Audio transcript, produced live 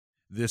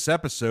This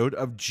episode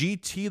of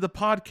GT the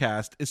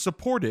Podcast is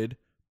supported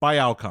by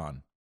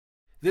Alcon.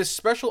 This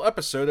special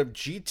episode of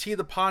GT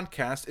the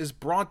Podcast is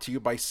brought to you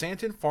by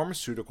Santen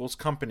Pharmaceuticals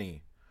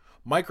Company.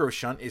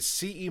 MicroShunt is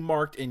CE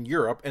marked in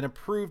Europe and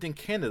approved in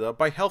Canada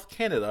by Health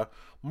Canada,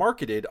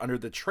 marketed under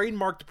the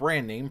trademarked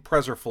brand name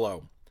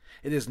PreserFlow.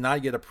 It is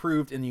not yet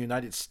approved in the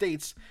United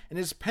States and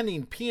is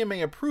pending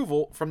PMA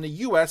approval from the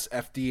US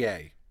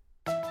FDA.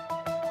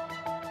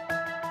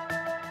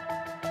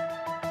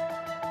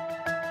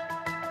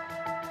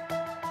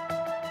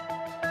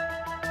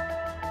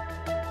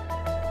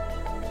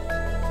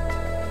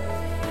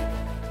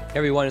 Hey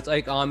everyone, it's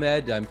Ike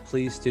Ahmed. I'm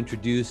pleased to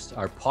introduce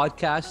our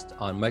podcast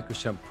on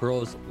MicroShunt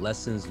Pearls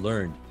Lessons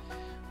Learned.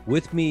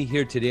 With me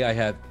here today, I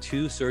have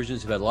two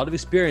surgeons who've had a lot of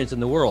experience in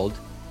the world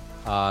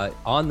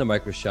on the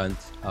MicroShunt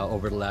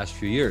over the last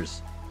few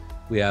years.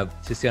 We have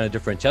Tiziana De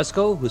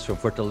Francesco, who's from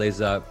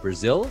Fortaleza,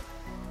 Brazil,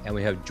 and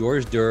we have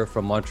George Durr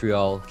from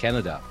Montreal,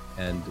 Canada.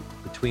 And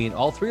between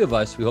all three of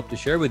us, we hope to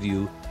share with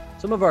you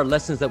some of our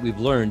lessons that we've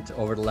learned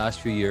over the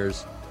last few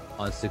years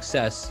on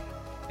success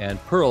and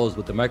pearls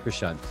with the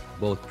MicroShunt,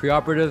 both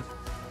preoperative,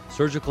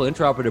 surgical,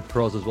 intraoperative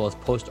pearls, as well as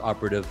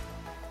postoperative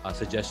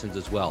suggestions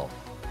as well.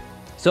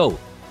 So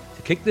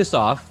to kick this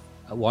off,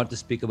 I want to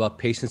speak about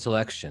patient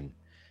selection.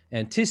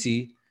 And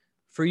Tissy,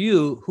 for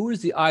you, who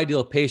is the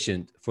ideal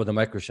patient for the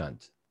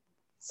MicroShunt?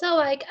 So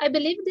I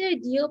believe the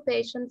ideal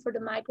patient for the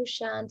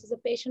MicroShunt is a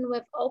patient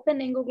with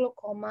open angle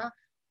glaucoma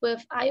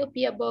with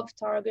IOP above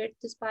target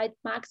despite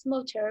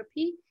maximal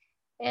therapy,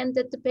 and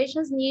that the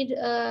patients need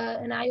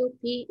an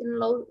IOP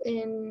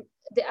in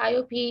the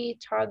IOP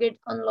target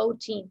on low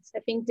teens.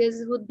 I think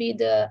this would be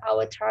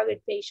our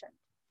target patient.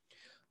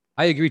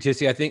 I agree,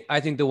 Tissy. I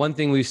think the one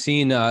thing we've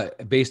seen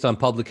based on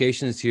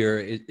publications here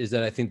is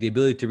that I think the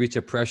ability to reach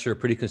a pressure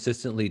pretty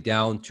consistently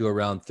down to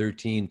around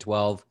 13,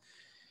 12.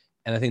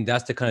 And I think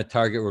that's the kind of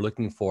target we're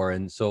looking for.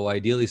 And so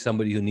ideally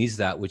somebody who needs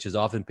that, which is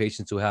often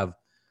patients who have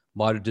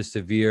moderate to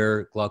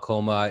severe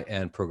glaucoma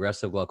and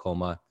progressive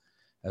glaucoma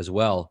as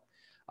well.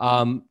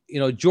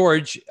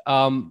 George,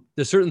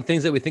 there's certain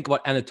things that we think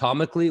about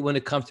anatomically when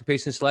it comes to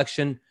patient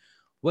selection.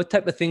 What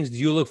type of things do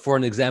you look for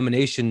in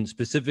examination,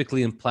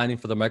 specifically in planning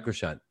for the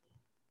MicroShunt?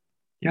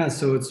 Yeah,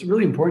 so it's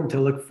really important to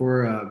look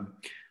for a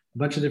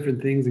bunch of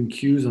different things and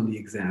cues on the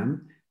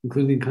exam,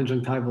 including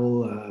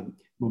conjunctival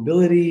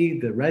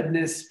mobility, the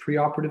redness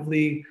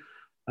preoperatively,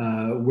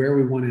 where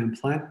we want to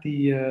implant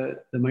the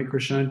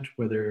MicroShunt,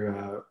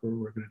 whether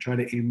we're going to try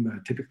to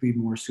aim typically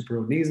more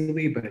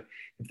supraronasally, but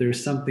if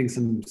there's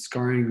some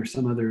scarring or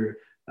some other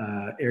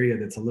area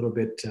that's a little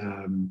bit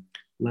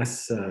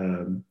less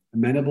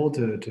amenable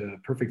to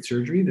perfect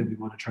surgery, then we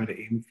want to try to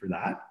aim for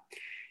that.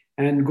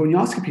 And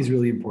gonioscopy is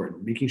really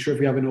important, making sure if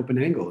we have an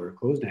open angle or a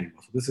closed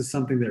angle. So this is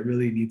something that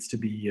really needs to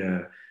be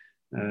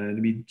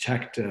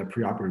checked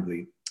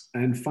preoperatively.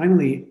 And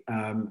finally,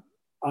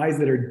 eyes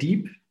that are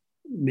deep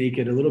make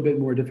it a little bit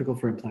more difficult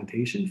for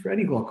implantation. For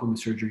any glaucoma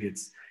surgery,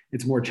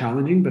 it's more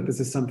challenging, but this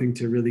is something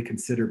to really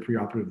consider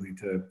preoperatively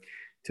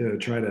to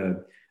try to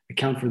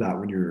account for that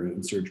when you're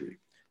in surgery.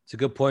 It's a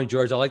good point,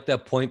 George. I like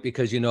that point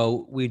because,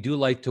 we do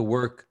like to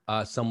work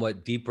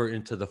somewhat deeper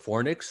into the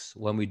fornix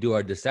when we do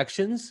our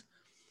dissections.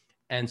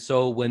 And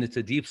so when it's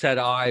a deep set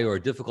eye or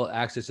a difficult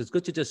access, it's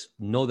good to just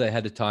know that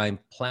ahead of time,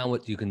 plan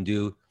what you can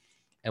do,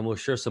 and we'll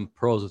share some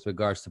pros with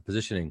regards to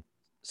positioning.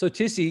 So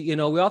Tissy,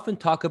 we often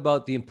talk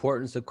about the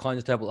importance of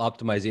conjunctival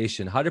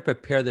optimization, how to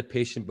prepare the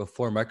patient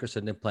before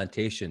MicroShunt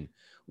implantation.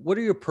 What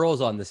are your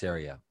pros on this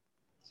area?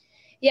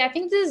 Yeah, I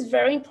think this is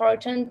very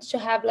important to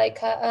have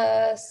like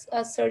a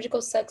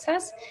surgical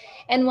success.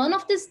 And one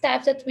of the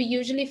steps that we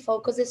usually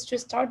focus is to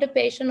start the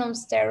patient on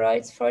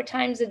steroids 4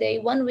 times a day,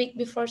 1 week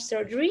before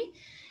surgery.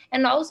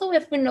 And also,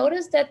 if we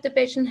notice that the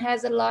patient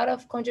has a lot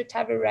of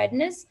conjunctival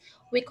redness,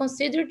 we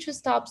consider to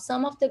stop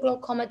some of the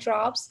glaucoma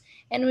drops,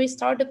 and we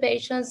start the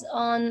patients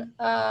on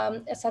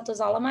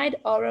acetazolamide,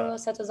 oral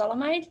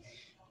acetazolamide,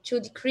 to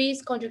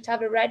decrease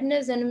conjunctival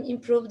redness and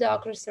improve the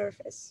ocular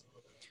surface.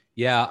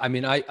 Yeah,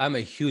 I'm a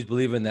huge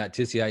believer in that,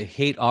 Tissy. I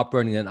hate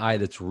operating an eye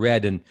that's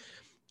red, and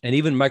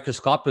even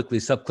microscopically,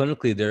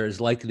 subclinically, there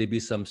is likely to be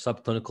some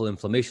subclinical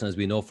inflammation, as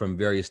we know from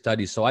various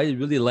studies. So I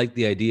really like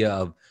the idea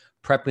of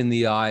prepping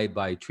the eye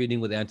by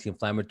treating with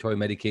anti-inflammatory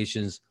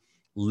medications,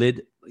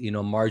 lid,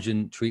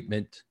 margin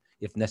treatment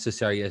if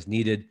necessary as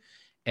needed.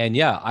 And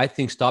yeah, I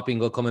think stopping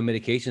glaucoma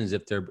medications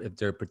if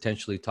they're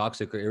potentially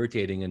toxic or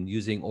irritating and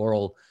using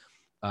oral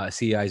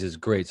CEIs is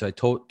great. So I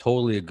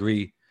totally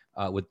agree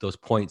with those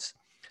points.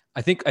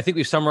 I think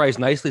we've summarized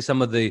nicely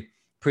some of the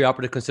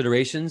preoperative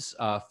considerations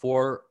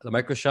for the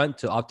MicroShunt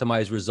to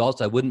optimize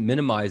results. I wouldn't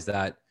minimize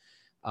that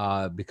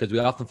because we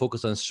often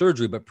focus on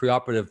surgery, but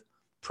preoperative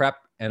prep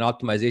and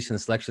optimization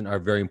and selection are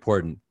very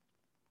important.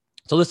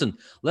 So listen,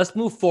 let's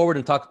move forward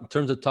and talk in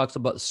terms of talks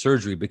about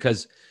surgery,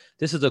 because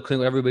this is a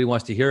clinic everybody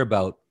wants to hear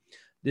about.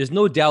 There's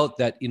no doubt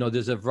that,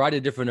 there's a variety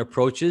of different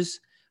approaches.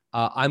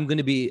 We're going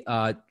to be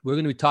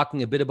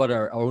talking a bit about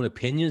our own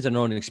opinions and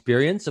our own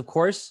experience, of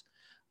course.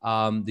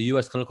 The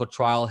U.S. clinical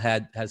trial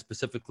has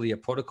specifically a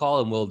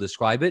protocol, and we'll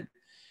describe it.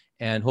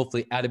 and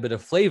hopefully add a bit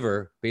of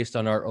flavor based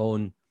on our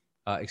own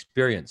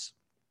experience.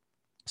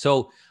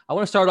 So I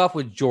want to start off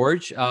with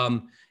George.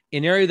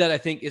 An area that I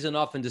think isn't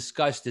often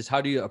discussed is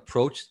how do you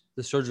approach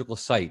the surgical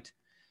site?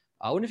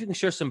 I wonder if you can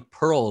share some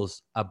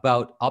pearls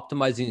about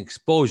optimizing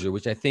exposure,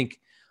 which I think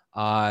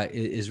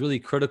is really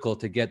critical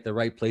to get the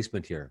right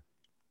placement here.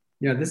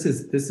 Yeah, this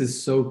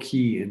is so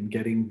key in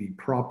getting the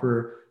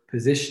proper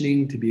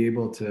positioning to be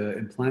able to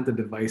implant the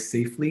device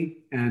safely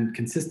and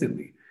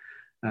consistently.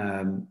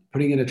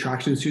 Putting in a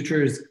traction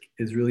suture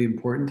is really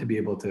important to be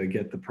able to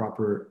get the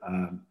proper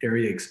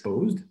area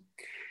exposed.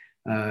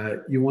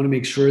 You want to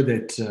make sure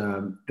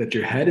that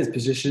your head is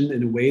positioned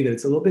in a way that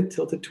it's a little bit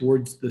tilted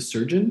towards the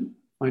surgeon.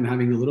 Find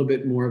having a little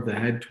bit more of the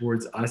head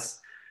towards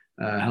us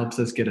helps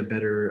us get a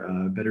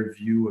better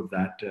view of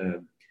that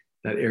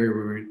area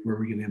where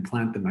we're going to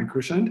implant the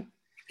microshunt.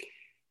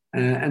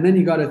 And then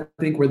you got to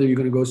think whether you're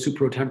going to go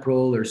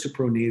supratemporal or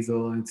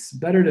supranasal. It's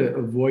better to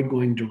avoid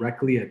going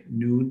directly at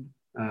noon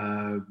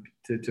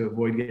to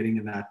avoid getting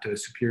in that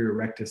superior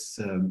rectus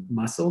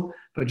muscle,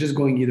 but just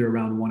going either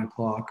around 1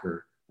 o'clock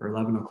or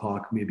 11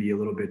 o'clock may be a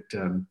little bit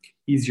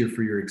easier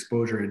for your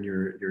exposure and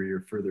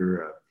your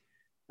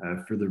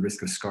further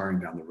risk of scarring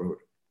down the road.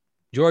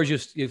 George,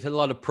 you've hit a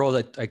lot of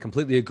pros. I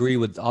completely agree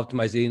with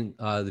optimizing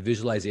the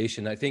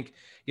visualization. I think,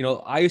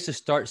 I used to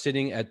start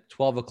sitting at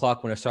 12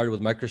 o'clock when I started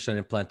with microshunt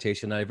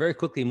implantation. I very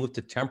quickly moved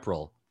to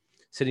temporal,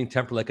 sitting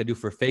temporal like I do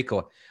for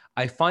phaco.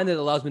 I find that it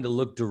allows me to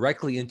look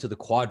directly into the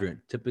quadrant,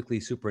 typically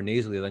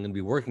supranasally, that I'm going to be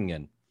working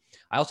in.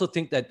 I also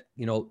think that,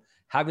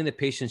 having the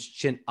patient's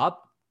chin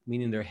up,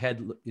 meaning their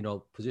head,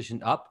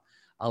 positioned up,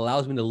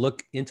 allows me to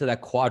look into that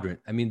quadrant.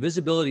 I mean,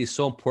 visibility is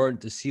so important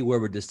to see where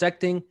we're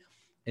dissecting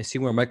and see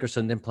where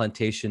microshunt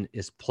implantation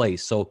is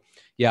placed. So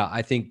yeah,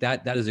 I think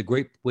that is a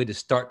great way to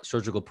start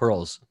surgical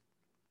pearls.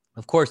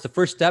 Of course, the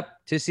first step,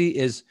 Tissy,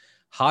 is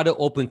how to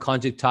open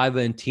conjunctiva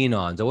and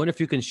tenons. I wonder if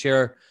you can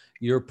share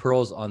your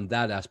pearls on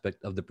that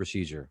aspect of the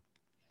procedure.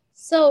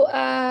 So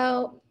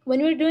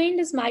when we're doing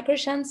this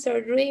microshunt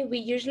surgery, we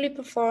usually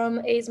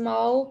perform a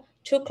small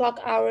 2 o'clock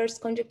hours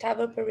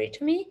conjunctival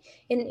peritomy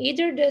in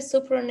either the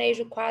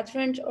supranasal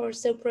quadrant or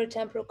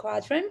supratemporal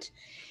quadrant.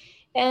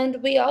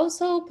 And we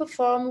also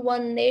perform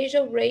one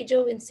nasal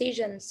radial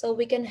incision so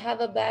we can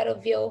have a better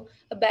view,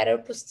 a better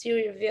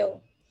posterior view.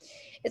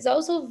 It's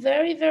also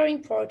very, very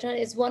important.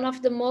 It's one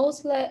of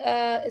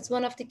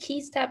the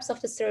key steps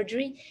of the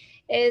surgery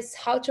is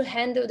how to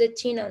handle the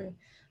tenon.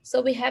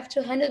 So we have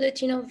to handle the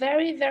tenon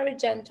very, very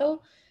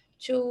gentle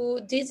to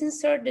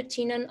disinsert the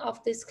tenon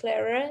of the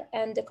sclera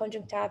and the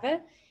conjunctiva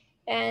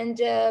and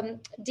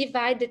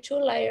divide the two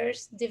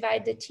layers,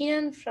 divide the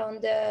tenon from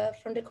the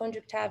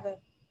conjunctiva.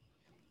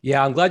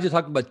 Yeah, I'm glad you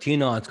talked about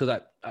tenons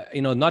because I,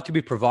 not to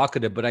be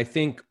provocative, but I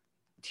think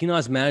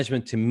tenons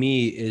management to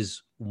me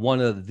is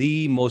one of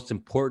the most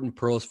important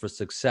pearls for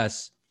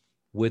success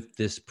with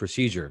this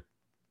procedure.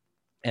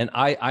 And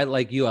I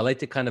like you, I like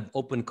to kind of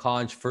open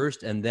conj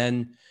first and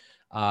then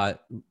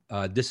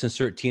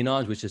disinsert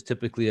tenons, which is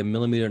typically 1.5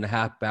 millimeters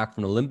back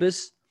from the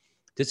limbus,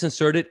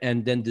 disinsert it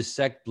and then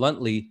dissect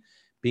bluntly,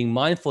 being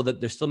mindful that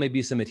there still may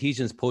be some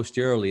adhesions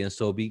posteriorly. And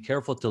so be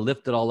careful to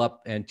lift it all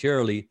up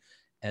anteriorly,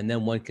 and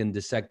then one can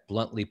dissect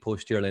bluntly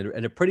posteriorly.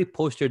 And a pretty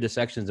posterior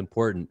dissection is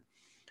important.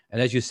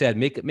 And as you said, I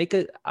don't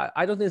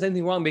think there's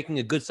anything wrong making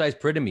a good sized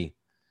peritomy.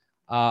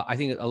 I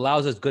think it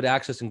allows us good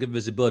access and good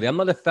visibility. I'm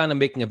not a fan of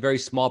making a very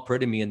small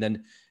peritomy and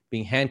then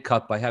being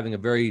handcuffed by having a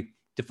very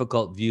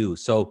difficult view.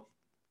 So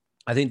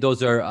I think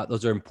those are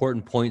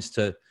important points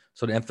to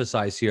sort of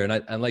emphasize here.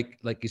 And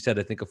like you said,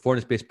 I think a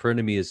fornix-based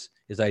peritomy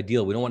is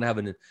ideal. We don't want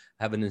to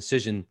have an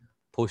incision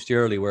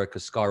posteriorly where it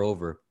could scar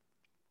over.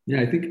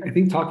 Yeah, I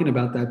think talking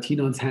about that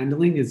tenons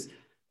handling is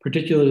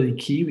particularly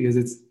key because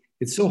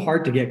it's so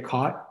hard to get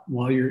caught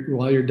while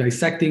you're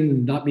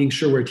dissecting, not being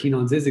sure where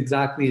tenons is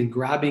exactly, and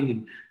grabbing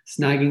and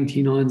snagging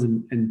tenons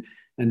and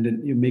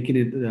making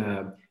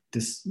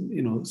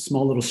it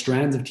small little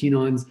strands of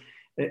tenons.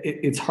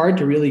 It's hard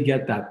to really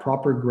get that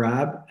proper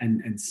grab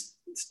and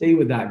stay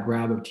with that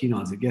grab of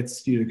tenons. It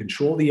gets you to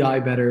control the eye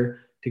better,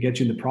 to get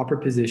you in the proper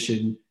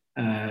position,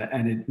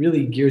 and it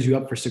really gears you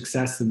up for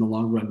success in the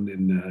long run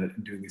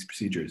in doing these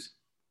procedures.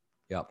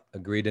 Yeah,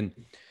 agreed. And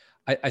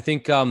I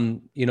think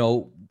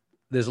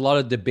there's a lot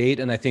of debate,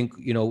 and I think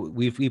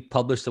we've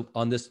published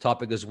on this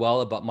topic as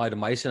well about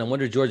mitomycin. I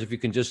wonder, George, if you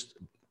can just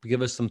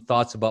give us some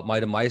thoughts about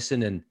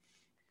mitomycin and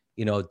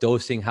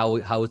dosing,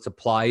 how it's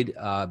applied.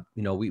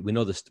 We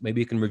know this.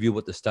 Maybe you can review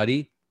what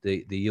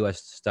the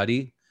U.S.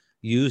 study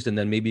used, and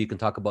then maybe you can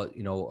talk about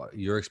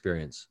your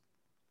experience.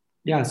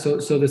 Yeah, so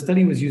the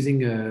study was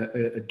using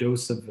a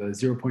dose of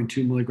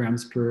 0.2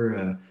 milligrams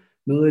per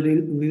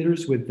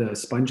milliliters with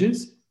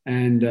sponges,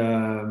 and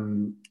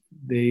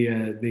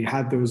they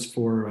had those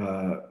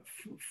for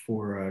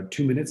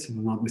 2 minutes, if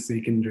I'm not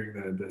mistaken,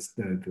 during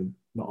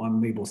the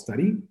on-label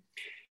study.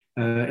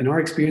 In our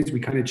experience, we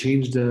kind of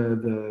changed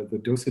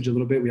the dosage a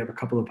little bit. We have a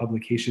couple of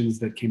publications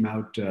that came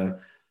out,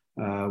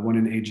 one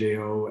in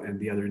AJO and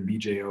the other in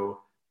BJO,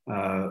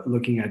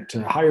 looking at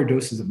higher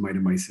doses of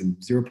mitomycin,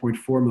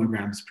 0.4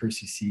 milligrams per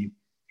cc.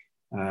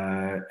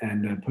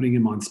 and putting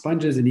him on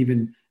sponges and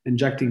even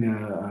injecting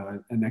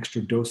an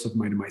extra dose of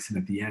mitomycin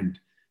at the end.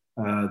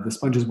 The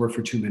sponges were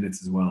for 2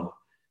 minutes as well.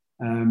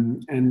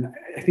 And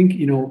I think,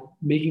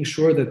 making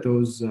sure that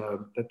those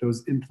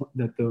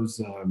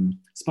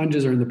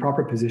sponges are in the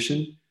proper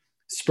position,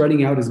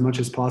 spreading out as much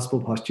as possible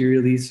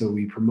posteriorly, so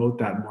we promote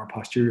that more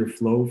posterior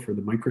flow for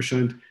the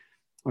microshunt,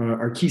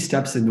 are key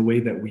steps in the way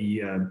that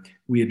we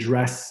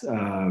address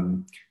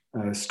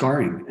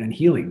scarring and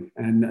healing.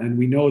 And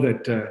we know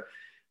that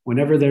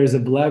whenever there's a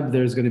bleb,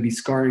 there's going to be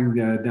scarring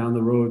down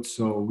the road.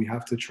 So we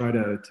have to try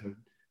to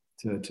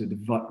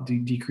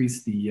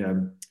decrease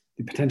the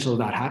potential of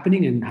that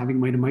happening, and having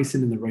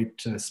mitomycin in the right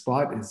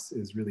spot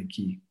is really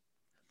key.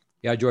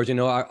 Yeah, George,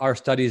 our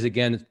studies,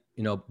 again,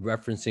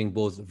 referencing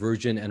both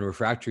virgin and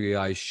refractory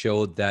eyes,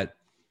 showed that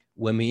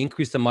when we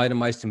increased the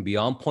mitomycin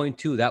beyond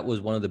 0.2, that was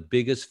one of the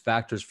biggest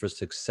factors for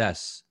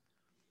success.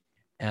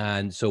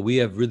 And so we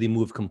have really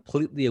moved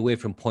completely away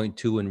from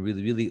 0.2 and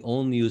really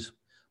only use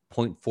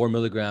 0.4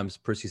 milligrams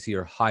per cc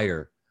or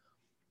higher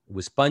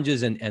with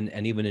sponges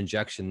and even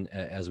injection,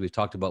 as we've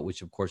talked about,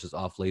 which of course is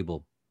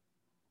off-label.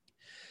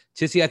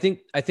 Tissy, I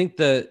think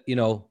the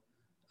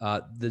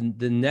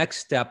next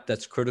step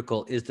that's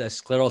critical is the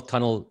scleral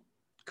tunnel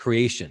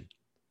creation.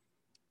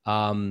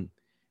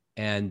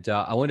 And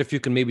I wonder if you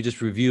can maybe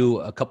just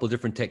review a couple of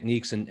different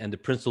techniques and the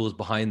principles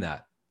behind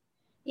that.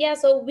 Yeah,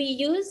 so we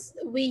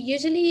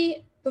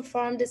usually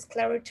perform the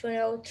scleral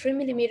tunnel 3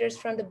 millimeters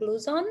from the blue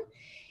zone.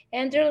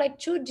 And there are like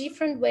two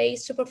different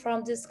ways to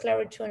perform this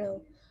scleral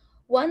tunnel.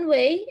 One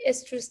way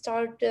is to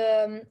start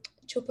to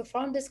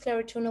perform the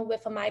scleral tunnel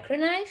with a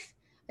microknife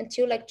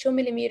until like 2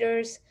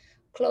 millimeters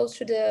close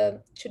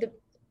to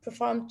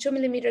perform 2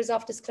 millimeters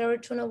of the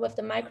scleral tunnel with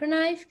the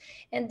microknife,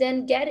 and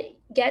then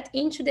get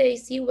into the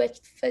AC with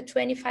a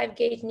 25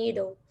 gauge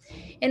needle.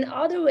 And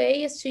other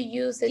way is to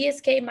use the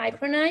DSK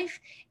microknife,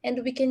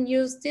 and we can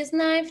use this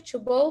knife to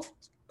both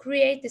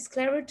create the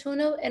scleral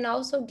tunnel and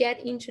also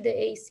get into the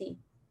AC.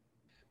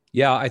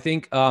 Yeah, I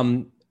think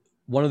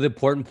one of the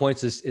important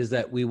points is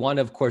that we want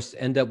to, of course,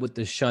 end up with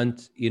the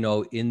shunt,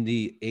 in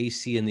the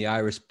AC in the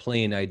iris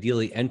plane,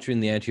 ideally entering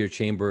the anterior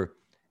chamber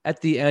at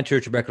the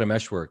anterior trabecular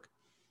meshwork.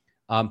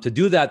 To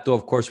do that, though,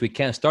 of course, we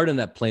can't start in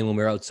that plane when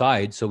we're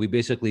outside. So we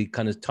basically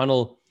kind of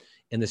tunnel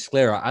in the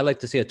sclera. I like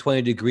to say a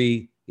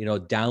 20-degree,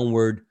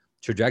 downward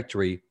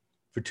trajectory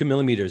for 2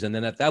 millimeters. And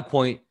then at that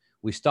point,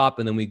 we stop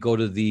and then we go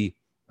to the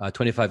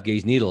 25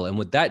 gauge needle. And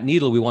with that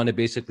needle, we want to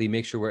basically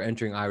make sure we're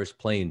entering iris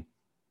plane.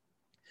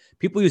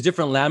 People use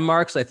different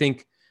landmarks. I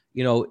think,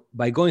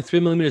 by going 3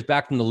 millimeters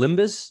back from the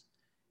limbus,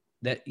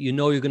 that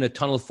you're going to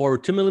tunnel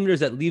forward 2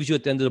 millimeters, that leaves you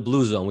at the end of the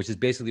blue zone, which is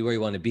basically where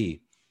you want to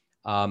be.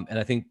 And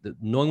I think that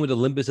knowing where the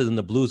limbus is and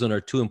the blue zone are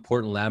two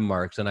important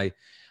landmarks. And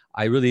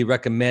I really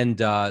recommend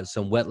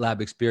some wet lab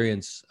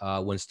experience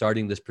when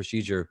starting this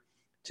procedure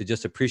to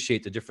just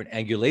appreciate the different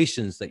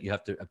angulations that you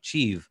have to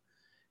achieve.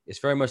 It's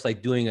very much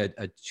like doing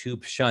a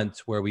tube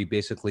shunt where we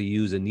basically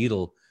use a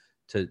needle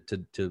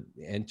to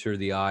enter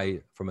the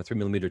eye from a 3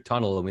 millimeter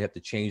tunnel, and we have to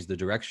change the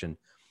direction.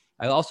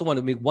 I also want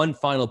to make one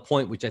final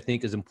point, which I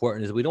think is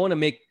important, is we don't want to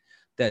make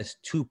that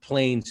two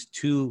planes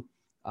too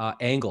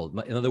angled.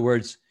 In other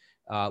words,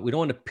 we don't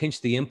want to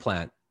pinch the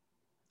implant.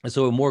 And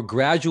so a more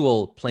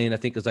gradual plane, I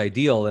think, is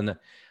ideal. And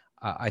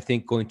I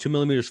think going 2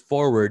 millimeters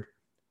forward,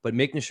 but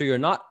making sure you're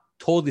not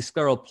totally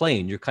scleral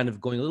plane. You're kind of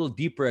going a little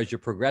deeper as you're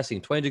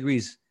progressing, 20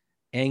 degrees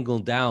angle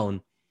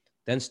down,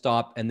 then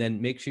stop, and then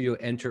make sure you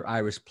enter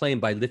iris plane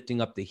by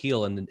lifting up the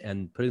heel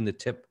and putting the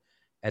tip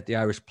at the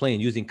iris plane.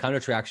 Using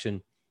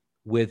countertraction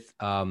with,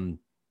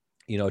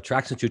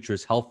 traction suture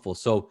is helpful.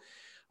 So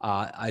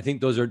I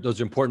think those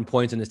are important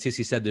points. And as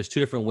Tissy said, there's two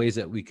different ways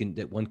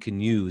that one can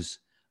use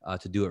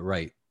to do it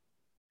right.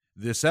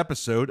 This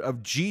episode of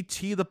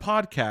GT the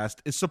Podcast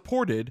is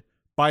supported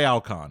by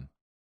Alcon.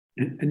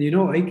 And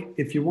Ike,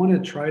 if you want to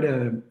try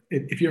to,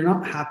 if you're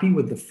not happy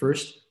with the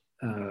first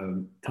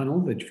tunnel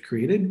that you've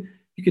created,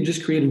 you can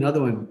just create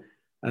another one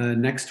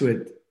next to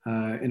it.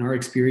 In our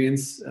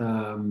experience,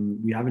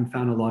 we haven't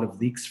found a lot of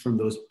leaks from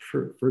those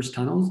first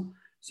tunnels.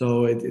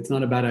 So it's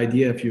not a bad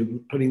idea if you're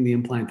putting the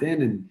implant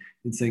in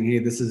and saying, hey,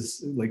 this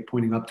is like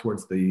pointing up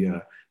towards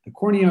the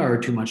cornea or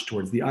too much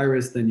towards the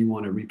iris, then you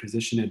want to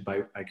reposition it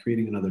by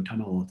creating another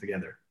tunnel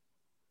altogether.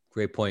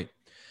 Great point.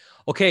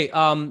 Okay.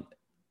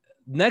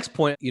 Next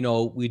point,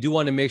 we do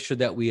want to make sure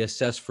that we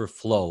assess for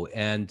flow.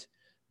 And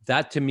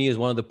that to me is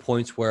one of the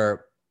points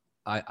where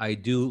I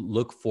do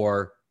look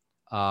for,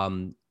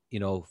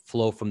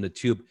 flow from the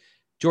tube.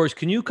 George,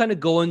 can you kind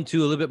of go into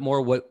a little bit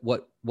more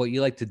what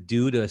you like to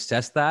do to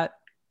assess that?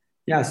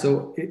 Yeah,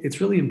 so it's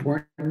really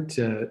important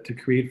to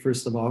create,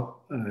 first of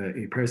all,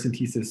 a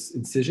paracentesis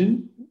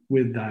incision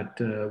with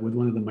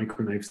one of the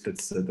microknives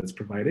that's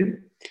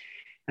provided,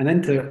 and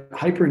then to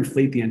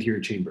hyperinflate the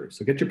anterior chamber.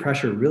 So get your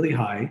pressure really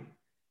high,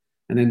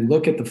 and then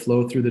look at the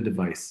flow through the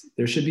device.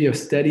 There should be a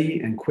steady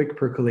and quick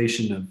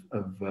percolation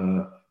of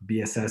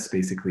BSS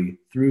basically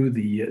through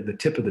the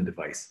tip of the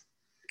device,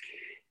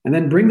 and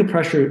then bring the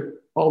pressure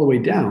all the way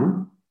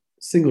down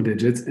single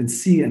digits, and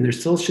C, and there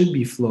still should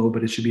be flow,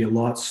 but it should be a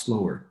lot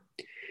slower.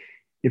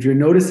 If you're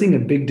noticing a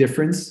big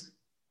difference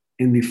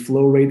in the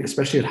flow rate,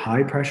 especially at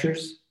high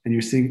pressures, and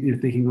you're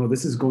thinking, oh,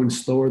 this is going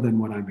slower than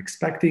what I'm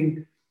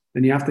expecting,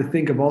 then you have to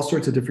think of all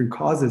sorts of different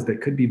causes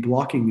that could be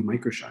blocking the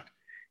microshunt.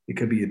 It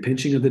could be the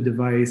pinching of the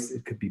device.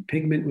 It could be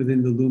pigment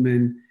within the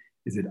lumen.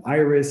 Is it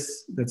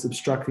iris that's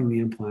obstructing the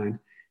implant?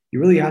 You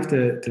really have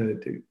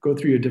to go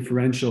through your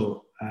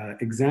differential,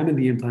 examine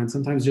the implant,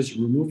 sometimes just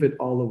remove it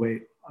all the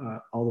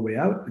way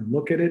out and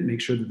look at it, make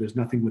sure that there's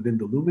nothing within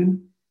the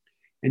lumen.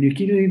 And you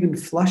can even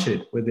flush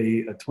it with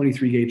a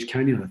 23 gauge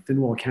cannula, a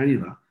thin wall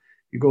cannula.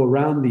 You go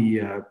around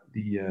the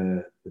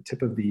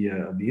tip of the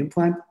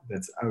implant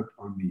that's out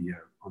on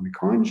the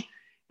conj,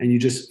 and you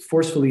just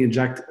forcefully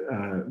inject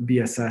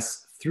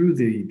BSS through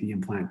the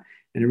implant.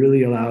 And it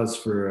really allows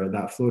for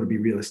that flow to be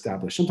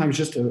reestablished. Sometimes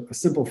just a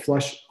simple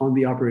flush on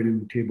the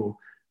operating table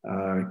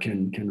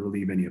can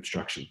relieve any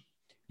obstruction.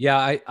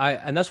 Yeah,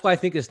 and that's why I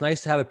think it's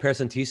nice to have a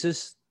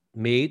paracentesis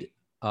made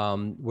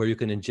where you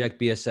can inject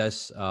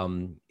BSS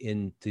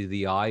into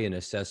the eye and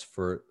assess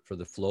for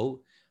the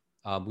flow.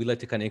 We like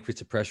to kind of increase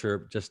the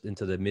pressure just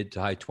into the mid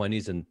to high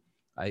 20s. And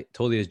I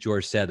totally, as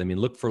George said, I mean,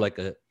 look for like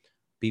a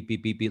beep,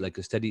 beep, beep, beep, like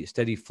a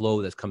steady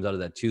flow that comes out of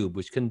that tube,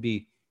 which can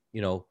be,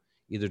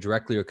 either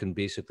directly or can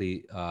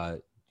basically,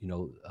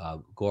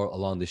 go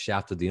along the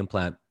shaft of the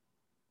implant,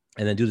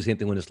 and then do the same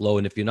thing when it's low.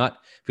 And if you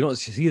don't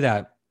see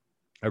that,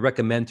 I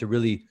recommend to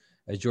really,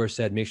 as George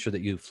said, make sure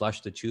that you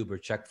flush the tube or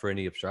check for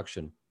any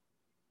obstruction.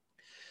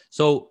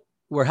 So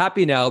we're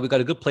happy now. We've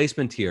got a good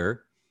placement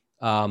here.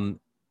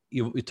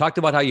 We talked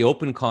about how you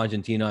open conj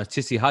and Tenon's.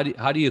 Tissy,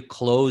 how do you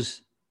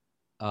close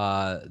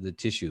the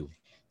tissue?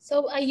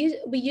 So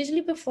we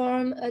usually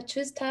perform a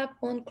two-step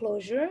wound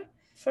closure.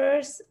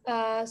 First,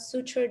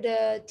 suture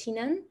the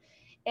tenon,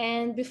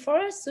 and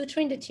before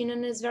suturing the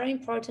tenon is very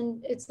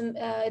important.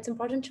 It's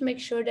important to make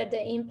sure that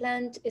the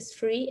implant is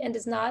free and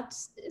is not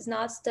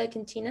stuck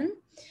in tenon.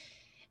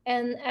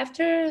 And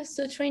after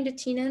suturing the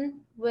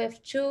tenon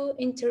with 2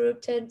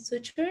 interrupted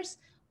sutures,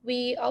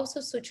 we also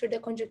suture the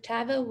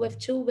conjunctiva with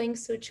 2 wing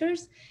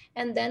sutures,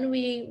 and then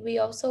we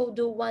also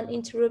do 1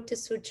 interrupted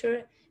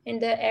suture in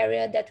the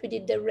area that we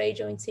did the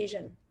radial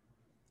incision.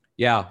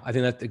 Yeah, I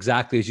think that's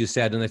exactly as you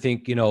said. And I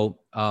think,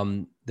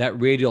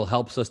 that radial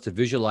helps us to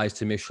visualize,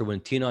 to make sure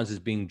when Tenon's is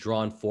being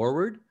drawn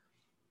forward,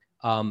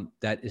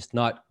 that it's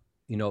not,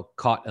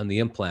 caught on the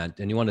implant.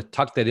 And you want to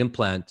tuck that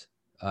implant,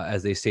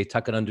 as they say,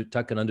 tuck it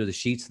under the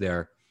sheets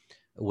there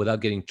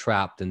without getting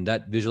trapped. And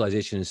that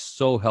visualization is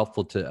so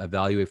helpful to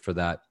evaluate for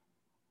that.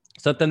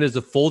 Sometimes there's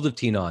a fold of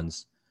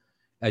Tenon's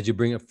as you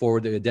bring it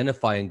forward, they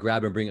identify and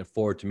grab and bring it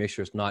forward to make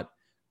sure it's not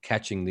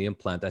catching the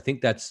implant. I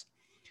think that's,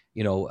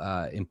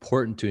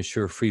 important to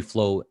ensure free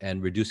flow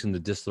and reducing the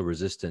distal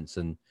resistance.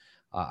 And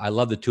I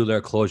love the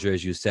 2-layer closure,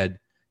 as you said,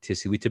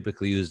 Tissy. We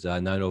typically use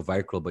 9.0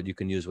 Vicryl, but you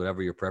can use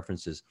whatever your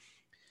preference is.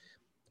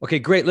 Okay,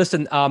 great.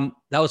 Listen,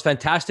 that was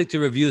fantastic to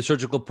review the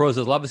surgical pros.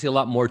 There's obviously a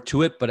lot more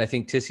to it, but I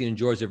think Tissy and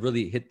George have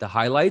really hit the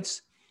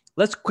highlights.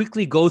 Let's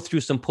quickly go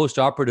through some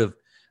post-operative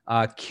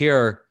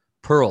care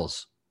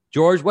pearls.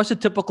 George, what's a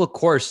typical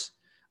course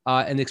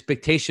and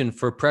expectation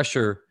for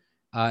pressure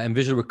and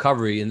visual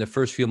recovery in the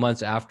first few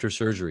months after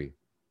surgery?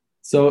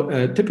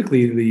 So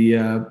typically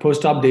the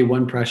post-op day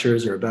 1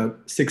 pressures are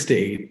about 6 to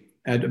 8.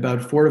 At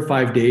about 4 to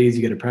 5 days,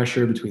 you get a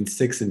pressure between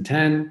 6 and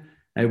 10.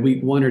 At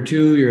week 1 or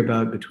 2, you're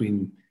about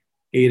between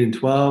 8 and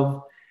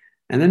 12.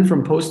 And then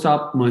from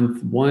post-op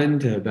month 1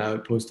 to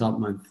about post-op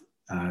month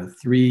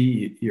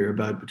 3, you're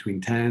about between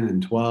 10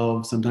 and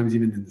 12, sometimes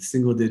even in the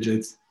single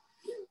digits.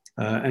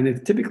 And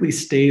it typically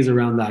stays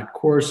around that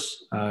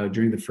course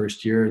during the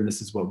first year. And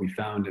this is what we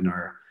found in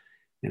our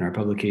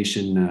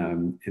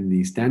publication in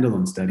the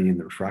standalone study and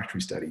the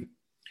refractory study.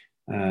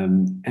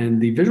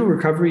 And the visual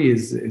recovery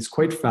is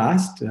quite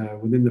fast.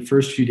 Within the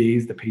first few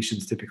days, the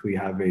patients typically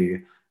have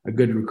a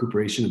good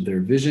recuperation of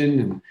their vision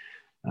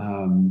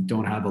and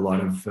don't have a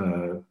lot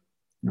of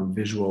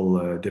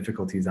visual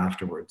difficulties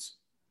afterwards.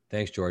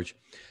 Thanks, George.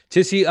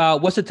 Tissy,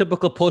 what's a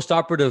typical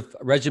post-operative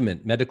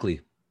regimen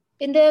medically?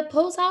 In the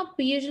post-op,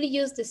 we usually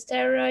use the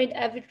steroid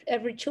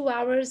every 2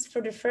 hours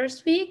for the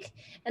first week,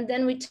 and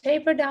then we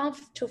taper down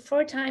to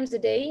 4 times a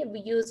day. We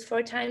use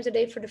 4 times a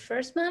day for the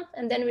first month,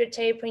 and then we're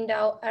tapering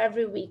down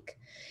every week.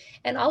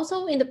 And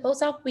also in the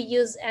post-op, we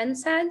use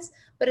NSAIDs,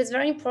 but it's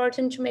very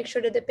important to make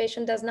sure that the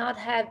patient does not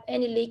have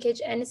any leakage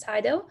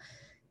anicidal,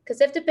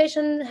 because if the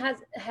patient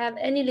have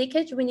any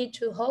leakage, we need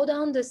to hold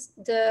on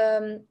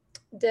the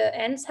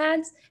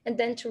NSAIDs and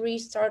then to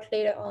restart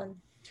later on.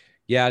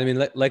 Yeah, I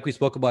mean, like we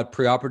spoke about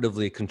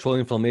preoperatively, controlling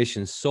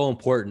inflammation is so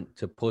important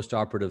to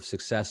postoperative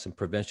success and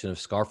prevention of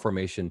scar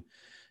formation.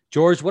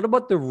 George, what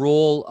about the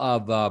role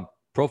of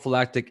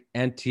prophylactic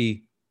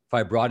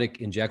anti-fibrotic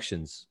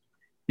injections?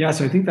 Yeah,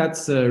 so I think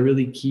that's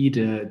really key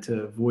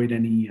to avoid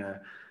any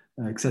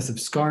excessive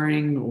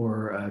scarring,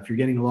 or if you're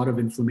getting a lot of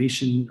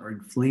inflammation or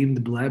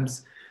inflamed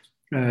blebs,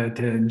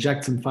 to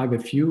inject some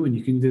 5-FU, and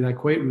you can do that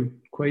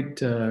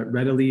quite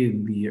readily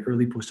in the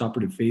early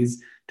postoperative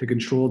phase to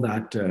control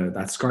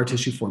that scar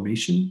tissue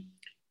formation.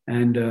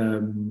 And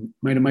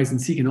mitomycin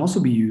C can also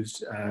be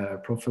used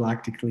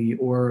prophylactically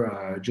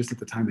or just at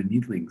the time of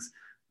needlings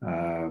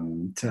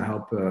to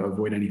help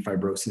avoid any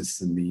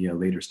fibrosis in the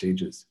later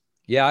stages.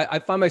 Yeah, I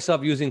find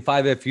myself using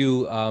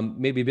 5-FU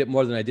maybe a bit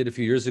more than I did a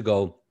few years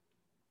ago,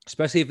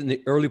 especially in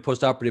the early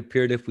postoperative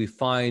period. If we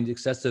find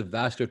excessive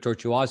vascular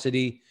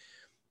tortuosity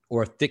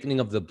or thickening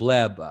of the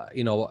bleb,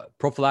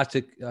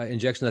 prophylactic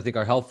injections I think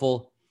are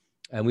helpful,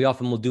 and we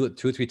often will do it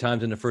 2 or 3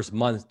 times in the first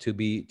month to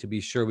be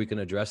sure we can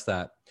address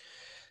that.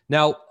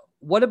 Now,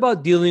 what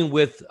about dealing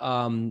with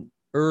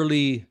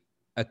early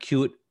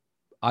acute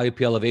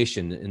IOP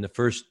elevation in the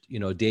first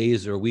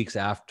days or weeks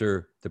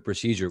after the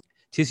procedure?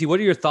 TC, what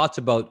are your thoughts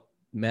about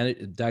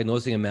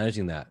diagnosing and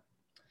managing that?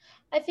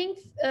 I think,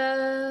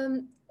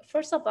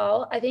 first of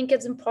all, I think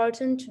it's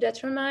important to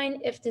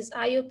determine if this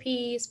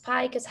IOP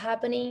spike is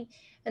happening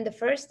in the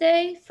first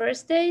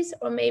days,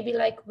 or maybe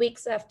like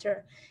weeks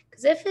after.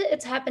 Because if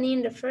it's happening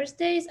in the first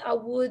days, I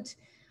would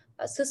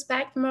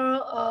suspect more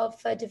of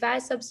a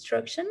device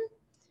obstruction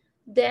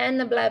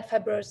than a bleb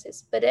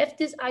fibrosis. But if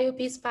this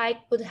IOP spike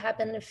would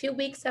happen a few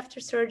weeks after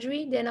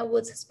surgery, then I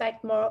would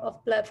suspect more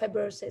of bleb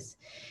fibrosis.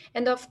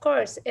 And of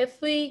course, if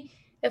we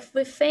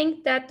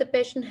think that the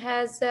patient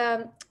has,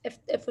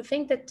 if we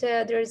think that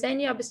there is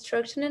any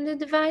obstruction in the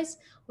device,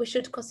 we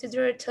should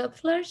consider a tube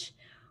flush.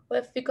 Or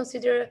if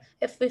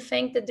we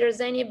think that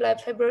there's any bleb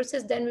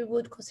fibrosis, then we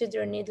would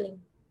consider needling.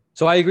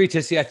 So I agree,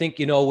 Tissi. I think,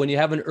 when you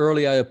have an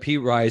early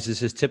IOP rise,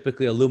 this is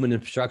typically a lumen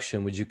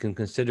obstruction, which you can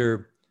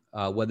consider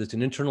whether it's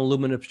an internal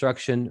lumen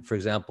obstruction, for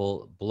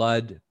example,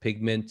 blood,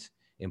 pigment,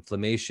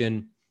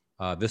 inflammation,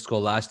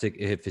 viscoelastic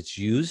if it's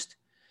used,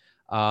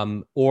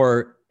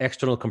 or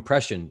external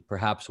compression,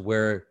 perhaps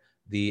where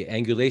the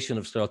angulation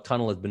of scleral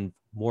tunnel has been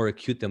more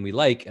acute than we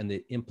like, and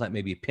the implant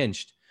may be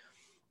pinched.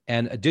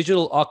 And a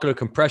digital ocular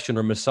compression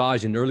or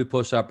massage in the early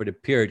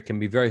postoperative period can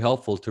be very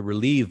helpful to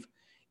relieve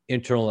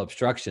internal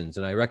obstructions.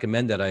 And I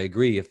recommend that. I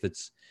agree. If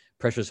it's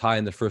pressure's high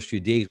in the first few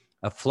days,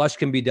 a flush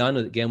can be done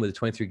again with a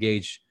 23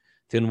 gauge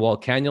thin wall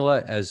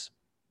cannula, as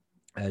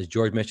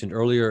George mentioned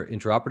earlier,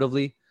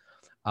 intraoperatively.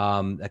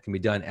 That can be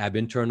done ab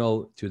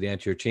interno through the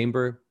anterior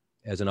chamber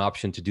as an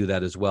option to do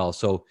that as well.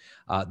 So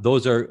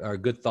those are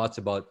good thoughts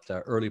about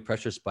early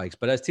pressure spikes.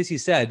 But as Tissi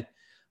said,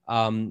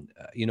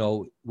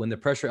 when the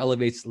pressure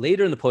elevates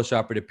later in the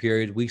postoperative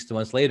period, weeks to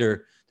months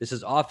later, this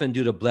is often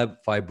due to bleb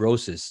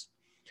fibrosis.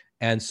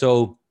 And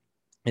so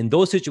in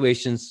those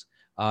situations,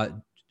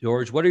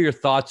 George, what are your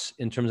thoughts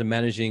in terms of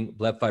managing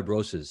bleb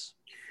fibrosis?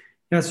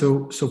 Yeah,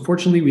 so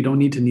fortunately, we don't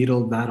need to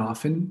needle that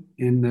often.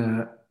 In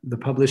the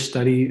published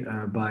study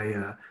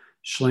by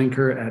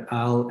Schlenker et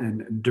al.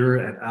 And Durr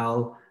et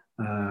al.,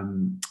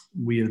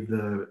 with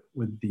the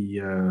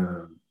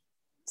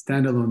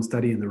standalone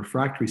study and the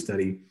refractory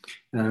study,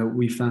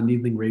 we found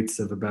needling rates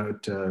of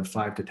about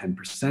 5 to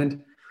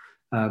 10%.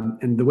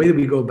 And the way that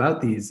we go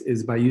about these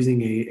is by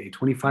using a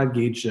 25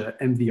 gauge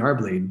MVR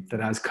blade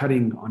that has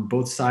cutting on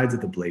both sides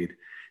of the blade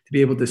to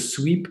be able to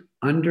sweep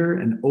under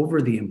and over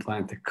the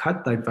implant to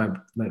cut that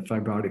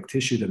fibrotic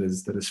tissue that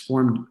is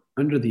formed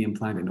under the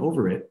implant and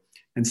over it,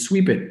 and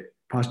sweep it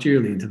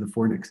posteriorly into the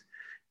fornix.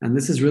 And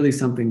this is really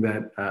something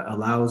that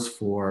allows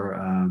for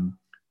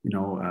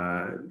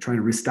trying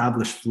to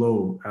reestablish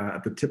flow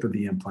at the tip of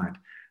the implant.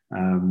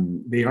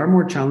 They are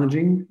more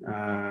challenging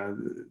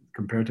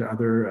compared to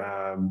other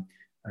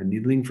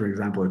needling, for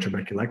example, a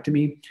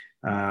trabeculectomy.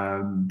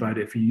 But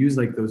if you use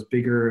like those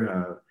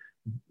bigger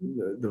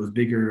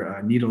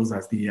needles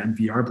as the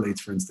MVR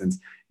blades, for instance,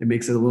 it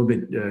makes it a little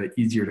bit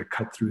easier to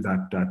cut through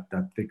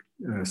that thick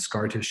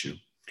scar tissue.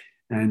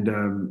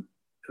 And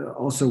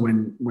also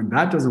when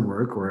that doesn't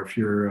work, or if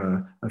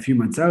you're a few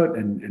months out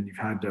and you've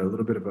had a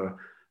little bit of a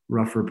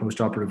rougher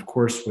postoperative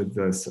course with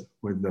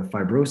the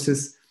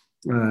fibrosis,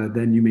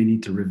 then you may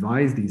need to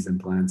revise these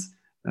implants,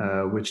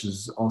 which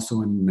is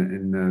also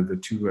in the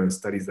two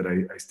studies that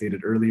I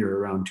stated earlier,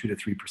 around 2 to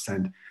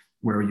 3%,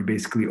 where you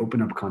basically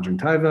open up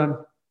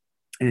conjunctiva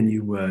and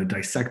you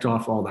dissect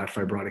off all that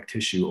fibrotic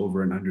tissue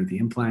over and under the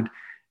implant,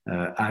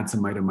 add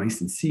some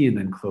mitomycin C, and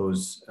then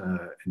close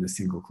in a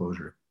single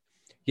closure.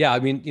 Yeah, I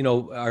mean,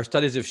 our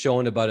studies have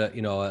shown about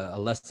a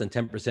less than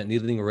 10%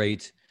 needling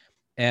rate.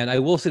 And I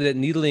will say that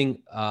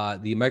needling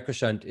the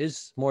microshunt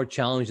is more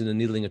challenging than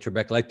needling a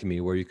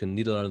trabeculectomy, where you can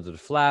needle under the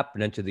flap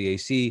and enter the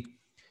AC.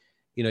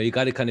 You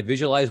got to kind of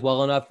visualize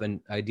well enough, and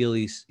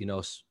ideally,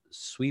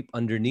 sweep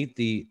underneath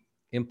the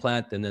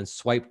implant and then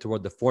swipe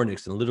toward the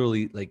fornix and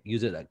literally like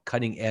use it at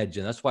cutting edge.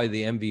 And that's why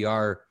the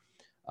MVR,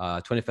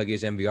 25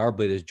 gauge MVR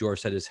blade, as George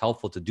said, is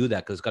helpful to do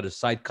that, because it's got a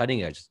side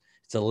cutting edge.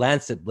 It's a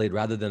lancet blade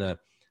rather than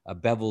a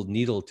beveled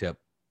needle tip.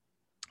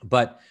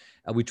 But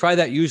we try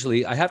that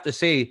usually. I have to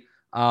say,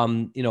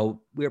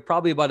 we're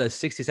probably about a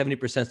 60,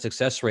 70%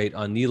 success rate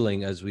on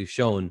needling, as we've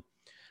shown.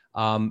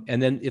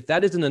 And then if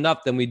that isn't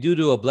enough, then we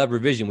do a bleb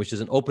revision, which is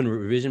an open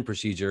revision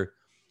procedure.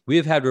 We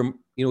have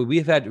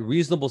had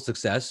reasonable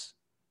success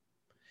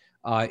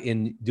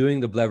in doing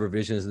the bleb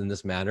revisions in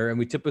this manner. And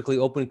we typically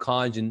open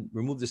conj and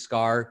remove the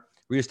scar,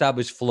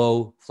 reestablish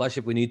flow, flush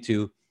if we need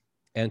to,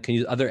 and can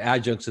use other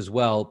adjuncts as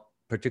well,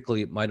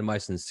 particularly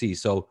mitomycin C.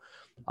 So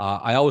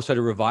I always try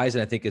to revise,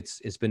 and I think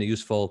it's been a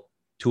useful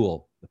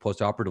tool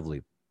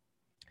postoperatively.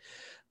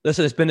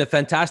 Listen, it's been a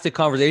fantastic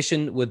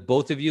conversation with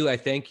both of you. I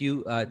thank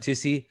you,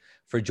 Tissy,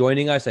 for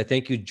joining us. I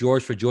thank you,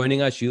 George, for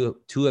joining us.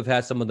 You two have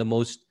had some of the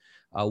most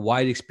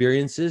wide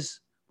experiences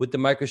with the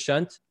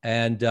microshunt,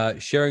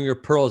 and sharing your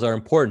pearls are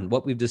important.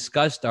 What we've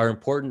discussed are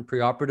important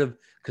preoperative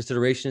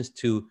considerations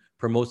to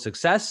promote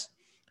success,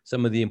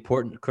 some of the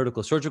important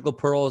critical surgical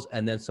pearls,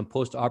 and then some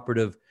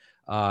postoperative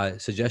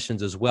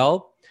suggestions as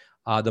well.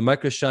 The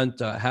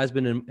microshunt has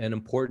been an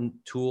important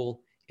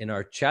tool in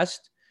our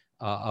chest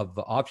of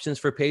options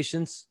for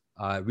patients,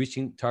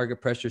 reaching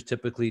target pressures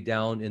typically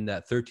down in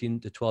that 13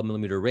 to 12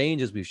 millimeter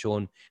range, as we've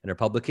shown in our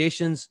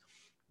publications,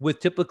 with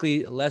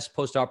typically less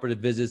postoperative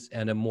visits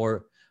and a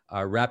more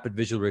rapid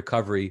visual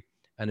recovery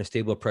and a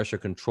stable pressure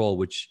control,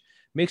 which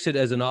makes it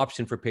as an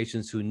option for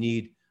patients who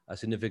need a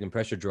significant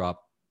pressure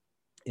drop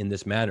in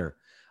this manner.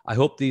 I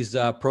hope these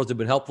pearls have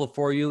been helpful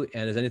for you.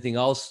 And as anything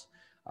else,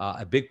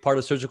 a big part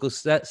of surgical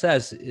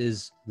success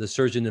is the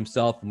surgeon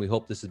himself, and we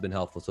hope this has been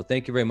helpful. So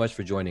thank you very much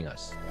for joining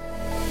us.